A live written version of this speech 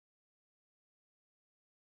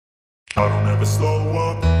I don't ever slow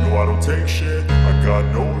up, no I don't take shit. I got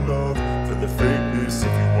no love for the fakeness.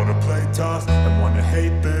 If you wanna play tough and wanna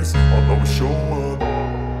hate this, I'll always show up.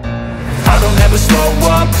 I don't ever slow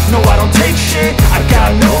up, no I don't take shit. I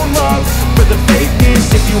got no love for the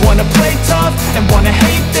fakeness. If you wanna play tough and wanna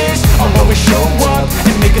hate this, I'll always show up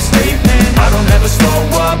and make a statement. I don't ever slow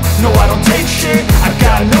up, no I don't take shit. I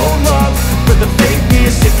got no love for the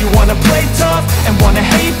fakeness. If you wanna play tough and wanna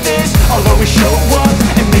hate this, I'll always show up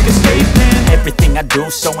and make a statement. Everything I do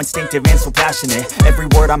so instinctive and so passionate. Every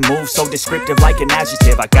word I move so descriptive like an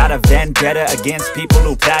adjective. I got a vendetta against people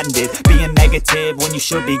who patented being negative when you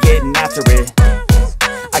should be getting after it.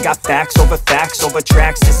 I got facts over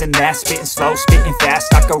tracks, this and that. Spitting slow, spitting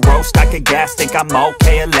fast. I could roast, I could gas. Think I'm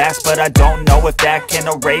okay at last, but I don't know if that can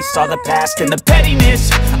erase all the past. And the pettiness,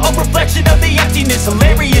 a reflection of the emptiness.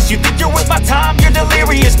 Hilarious, you think you're worth my time, you're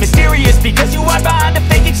delirious. Mysterious, because you hide behind a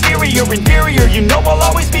fake exterior. Inferior, you know I'll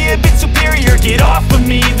always be a bit superior. Get off of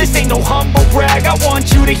me, this ain't no humble brag. I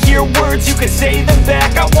want you to hear words, you can say them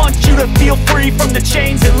back. I want you to feel free from the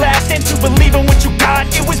chains at last, and to believe in what you got,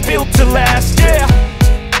 it was built to last, yeah.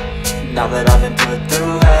 Now that I've been put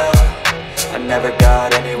through hell, I never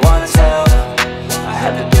got anyone's help. I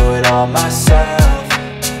had to do it all myself.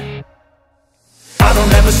 I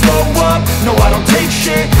don't ever slow up, no I don't take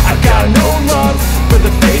shit. I got no love for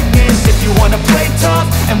the fakeness. If you wanna play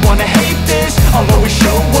tough and wanna hate this, I'll always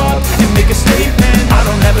show up and make a statement. I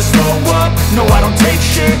don't ever slow up, no I don't take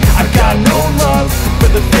shit. I got no love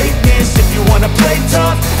for the fakeness. If you wanna play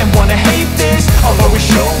tough and wanna hate this, I'll always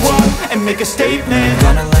show up and make a statement.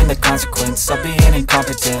 Gonna learn the consequence of being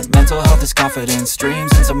incompetent. Mental health is confidence,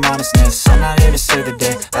 dreams and some honestness. I'm not here to save the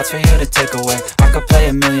day, that's for you to take away. I could play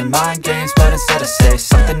a million mind games, but instead I say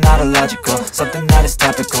something not illogical, something that is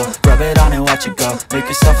topical. Rub it on and watch it go, make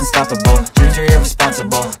yourself unstoppable. Dreams are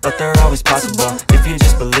irresponsible, but they're always possible. If you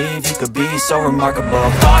just believe, you could be so remarkable.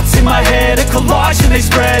 Thoughts in my head, a collage and they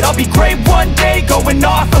spread. I'll be great one day, going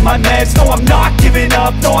off of my meds. No, I'm not giving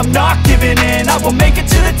up, no, I'm not giving in. I will make it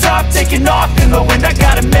to the top, taking off in the wind. I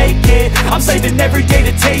gotta make it, I'm saving every day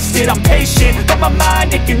to taste it. I'm patient, but my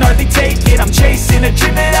mind, it can hardly take it. I'm chasing a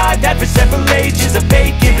dream that I've had for several ages. A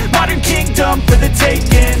vacant, modern kingdom for the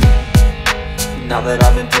taking. Now that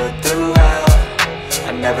I've been put through hell,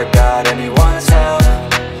 I never got anyone's help.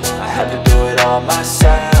 I had to do it all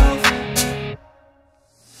myself.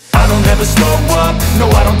 I don't ever slow up, no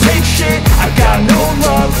I don't take shit. I got no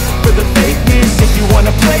love for the fakeness. If you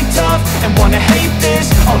wanna play tough and wanna hate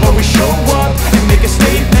this, I'll always show up and make a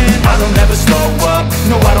statement. I don't ever slow up,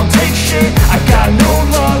 no I don't take shit. I got no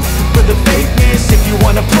love for the fakeness. If you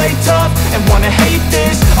wanna play tough and wanna hate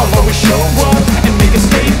this, I'll always show up and make a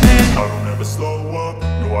statement. I don't ever slow up,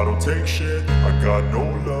 no I don't take shit. I got no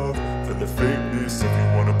love for the fakeness. If you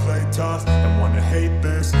wanna play tough and wanna hate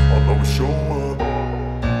this, I'll always show up.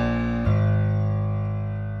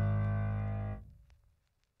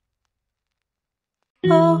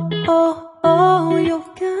 Oh, oh, oh, you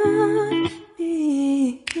got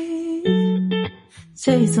me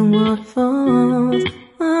chasing waterfalls.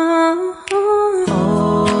 Oh,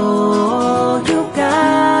 oh, you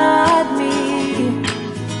got me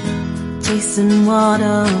chasing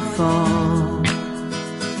waterfalls.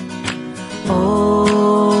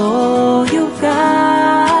 Oh, you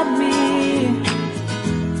got me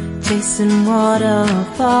chasing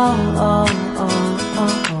waterfalls.